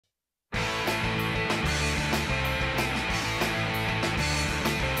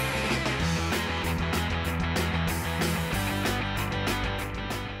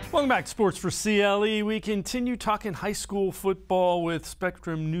Welcome back to Sports4CLE. We continue talking high school football with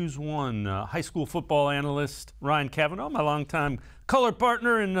Spectrum News 1 high school football analyst Ryan Cavanaugh, my longtime color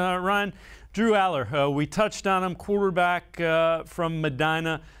partner, and Ryan, Drew Aller. We touched on him, quarterback from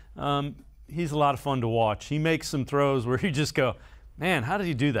Medina. He's a lot of fun to watch. He makes some throws where you just go, man, how did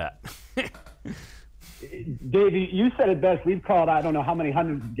he do that? Dave, you said it best. We've called I don't know how many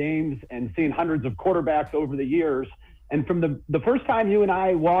hundreds of games and seen hundreds of quarterbacks over the years. And from the first time you and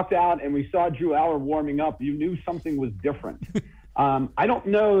I walked out and we saw Drew Aller warming up, you knew something was different. I don't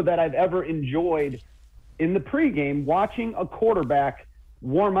know that I've ever enjoyed in the pregame watching a quarterback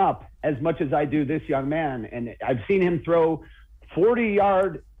warm up as much as I do this young man. And I've seen him throw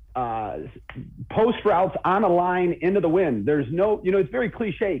 40-yard post routes on a line into the wind. There's no, it's very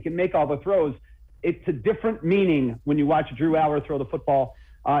cliche. He can make all the throws. It's a different meaning when you watch Drew Aller throw the football.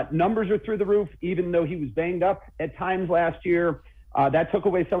 Numbers are through the roof, even though he was banged up at times last year. That took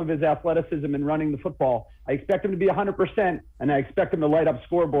away some of his athleticism in running the football. I expect him to be 100%, and I expect him to light up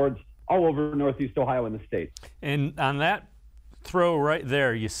scoreboards all over Northeast Ohio and the state. And on that throw right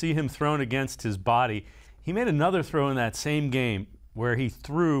there, you see him thrown against his body. He made another throw in that same game where he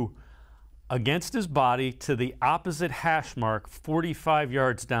threw against his body to the opposite hash mark 45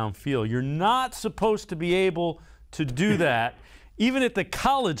 yards downfield. You're not supposed to be able to do that even at the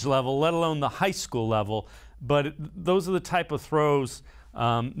college level, let alone the high school level. But those are the type of throws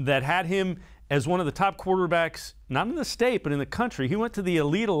that had him as one of the top quarterbacks, not in the state, but in the country. He went to the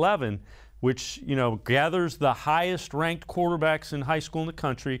Elite 11, which, gathers the highest ranked quarterbacks in high school in the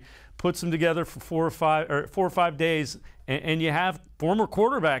country, puts them together for 4 or 5 days, and you have former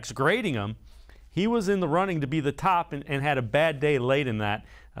quarterbacks grading them. He was in the running to be the top and had a bad day late in that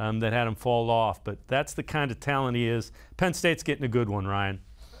that had him fall off. But that's the kind of talent he is. Penn State's getting a good one, Ryan.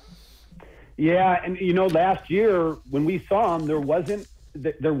 Yeah, and last year when we saw him, there wasn't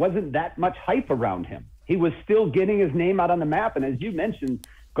that much hype around him. He was still getting his name out on the map, and as you mentioned,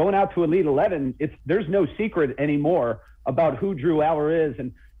 going out to Elite 11, there's no secret anymore about who Drew Aller is.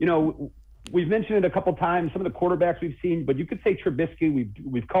 And we've mentioned it a couple times, some of the quarterbacks we've seen, but you could say Trubisky.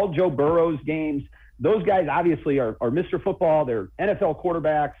 We've called Joe Burrow's games. Those guys obviously are Mr. Football. They're NFL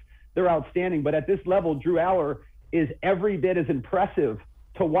quarterbacks. They're outstanding. But at this level, Drew Aller is every bit as impressive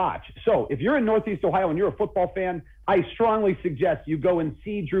to watch. So if you're in Northeast Ohio and you're a football fan, I strongly suggest you go and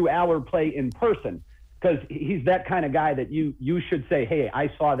see Drew Aller play in person, because he's that kind of guy that you should say, hey,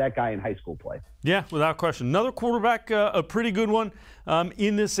 I saw that guy in high school play. Yeah, without question. Another quarterback, a pretty good one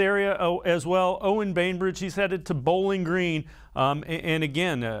in this area as well, Owen Bainbridge. He's headed to Bowling Green. And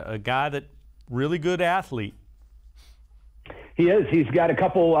again, a guy that really good athlete. He is. He's got a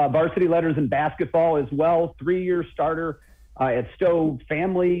couple varsity letters in basketball as well, 3-year starter at Stowe.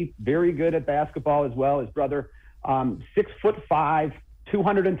 Family, very good at basketball as well. His brother, 6'5",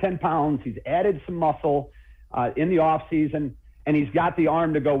 210 pounds. He's added some muscle in the offseason, and he's got the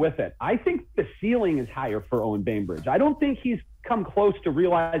arm to go with it. I think the ceiling is higher for Owen Bainbridge. I don't think he's come close to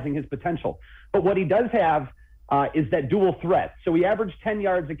realizing his potential. But what he does have is that dual threat. So he averaged 10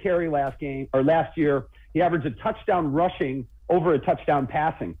 yards a carry last year. He averaged a touchdown rushing over a touchdown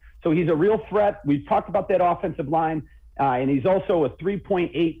passing. So he's a real threat. We've talked about that offensive line. And he's also a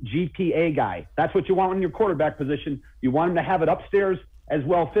 3.8 GPA guy. That's what you want in your quarterback position. You want him to have it upstairs as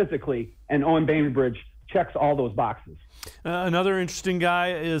well physically, and Owen Bainbridge checks all those boxes. Another interesting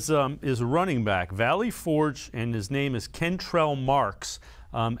guy is a running back, Valley Forge, and his name is Kentrell Marks.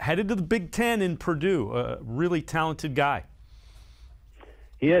 Headed to the Big Ten in Purdue, a really talented guy.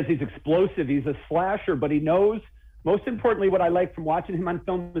 He is. He's explosive. He's a slasher, but he knows, most importantly, what I like from watching him on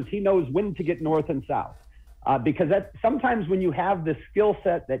film is he knows when to get north and south. Because sometimes when you have the skill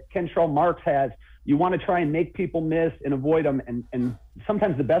set that Kentrell Marks has, you want to try and make people miss and avoid them. And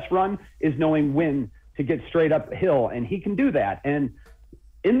sometimes the best run is knowing when to get straight uphill, and he can do that. And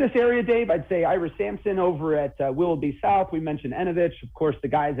in this area, Dave, I'd say Ira Sampson over at Willoughby South. We mentioned Enovich, of course, the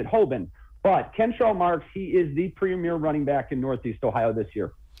guys at Hoban. But Kentrell Marks, he is the premier running back in Northeast Ohio this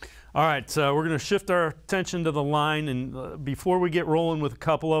year. All right, so we're going to shift our attention to the line. And before we get rolling with a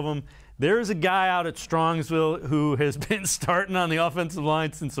couple of them, there's a guy out at Strongsville who has been starting on the offensive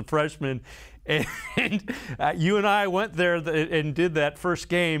line since a freshman. And you and I went there and did that first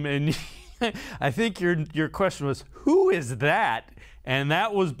game. And I think your question was, who is that? And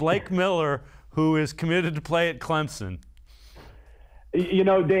that was Blake Miller, who is committed to play at Clemson.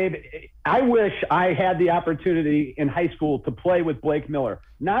 Dave, I wish I had the opportunity in high school to play with Blake Miller.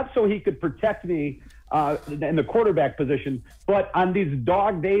 Not so he could protect me in the quarterback position, but on these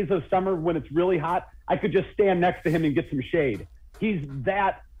dog days of summer when it's really hot, I could just stand next to him and get some shade. He's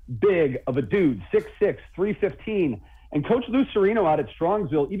that big of a dude, 6'6", 315. And Coach Lou Serino out at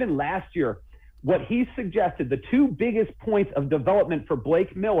Strongsville, even last year, what he suggested, the two biggest points of development for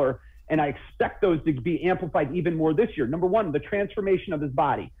Blake Miller, and I expect those to be amplified even more this year. Number one, the transformation of his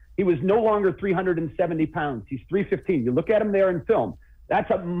body. He was no longer 370 pounds. He's 315. You look at him there in film. That's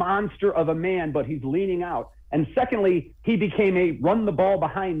a monster of a man, but he's leaning out. And secondly, he became a run the ball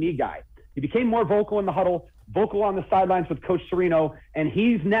behind me guy. He became more vocal in the huddle, vocal on the sidelines with Coach Serino, and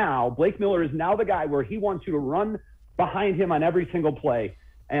Blake Miller is now the guy where he wants you to run behind him on every single play.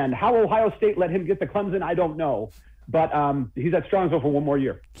 And how Ohio State let him get to Clemson, I don't know. But he's at Strongsville for one more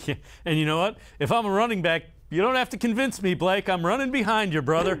year. Yeah. And you know what? If I'm a running back, you don't have to convince me, Blake. I'm running behind you,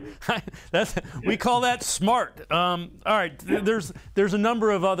 brother. We call that smart. All right, there's a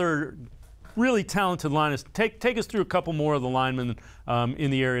number of other really talented linemen. Take us through a couple more of the linemen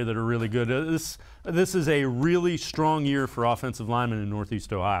in the area that are really good. This is a really strong year for offensive linemen in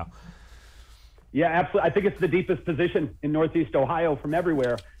Northeast Ohio. Yeah, absolutely. I think it's the deepest position in Northeast Ohio from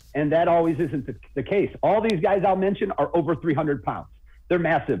everywhere, and that always isn't the case. All these guys I'll mention are over 300 pounds. They're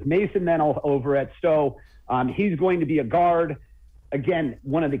massive. Mason Mennel over at Stowe, he's going to be a guard. Again,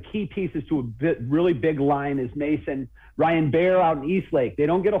 one of the key pieces to a really big line is Mason. Ryan Baer out in Eastlake. They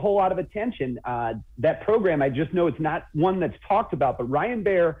don't get a whole lot of attention. That program, I just know it's not one that's talked about, but Ryan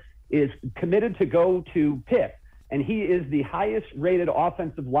Baer is committed to go to Pitt, and he is the highest rated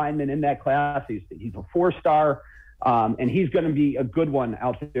offensive lineman in that class. He's a 4-star, and he's going to be a good one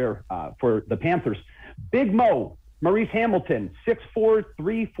out there for the Panthers. Big Mo, Maurice Hamilton, 6'4",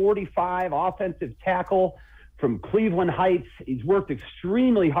 345, offensive tackle from Cleveland Heights. He's worked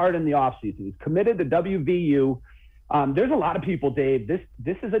extremely hard in the offseason. He's committed to WVU. There's a lot of people, Dave.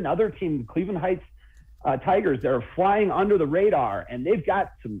 This is another team, the Cleveland Heights Tigers. They're flying under the radar, and they've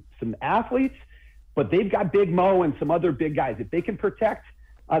got some athletes, but they've got Big Mo and some other big guys. If they can protect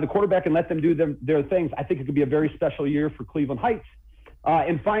the quarterback and let them do their things, I think it could be a very special year for Cleveland Heights.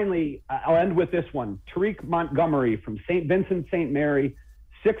 And finally, I'll end with this one. Tariq Montgomery from St. Vincent St. Mary,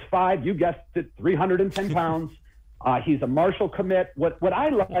 6'5", you guessed it, 310 pounds. He's a Marshall commit. What I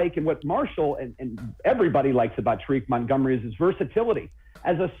like and what Marshall and everybody likes about Tariq Montgomery is his versatility.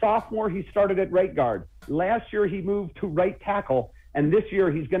 As a sophomore, he started at right guard. Last year, he moved to right tackle. And this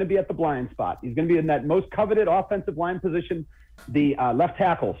year, he's going to be at the blind spot. He's going to be in that most coveted offensive line position, the left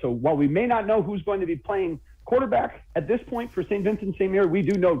tackle. So while we may not know who's going to be playing quarterback at this point for St. Vincent St. Mary, we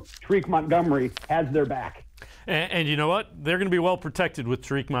do know Tariq Montgomery has their back. And you know what? They're going to be well protected with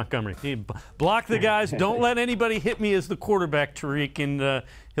Tariq Montgomery. He block the guys. Don't let anybody hit me as the quarterback, Tariq, and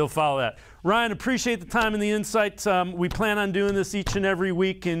he'll follow that. Ryan, appreciate the time and the insights. We plan on doing this each and every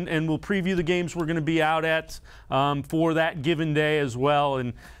week, and we'll preview the games we're going to be out at for that given day as well.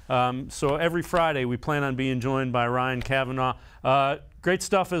 And so every Friday we plan on being joined by Ryan Cavanaugh. Great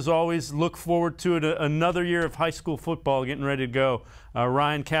stuff as always. Look forward to it. Another year of high school football getting ready to go.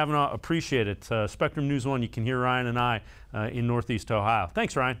 Ryan Cavanaugh, appreciate it. Spectrum News 1, you can hear Ryan and I in Northeast Ohio.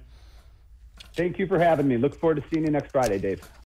 Thanks, Ryan. Thank you for having me. Look forward to seeing you next Friday, Dave.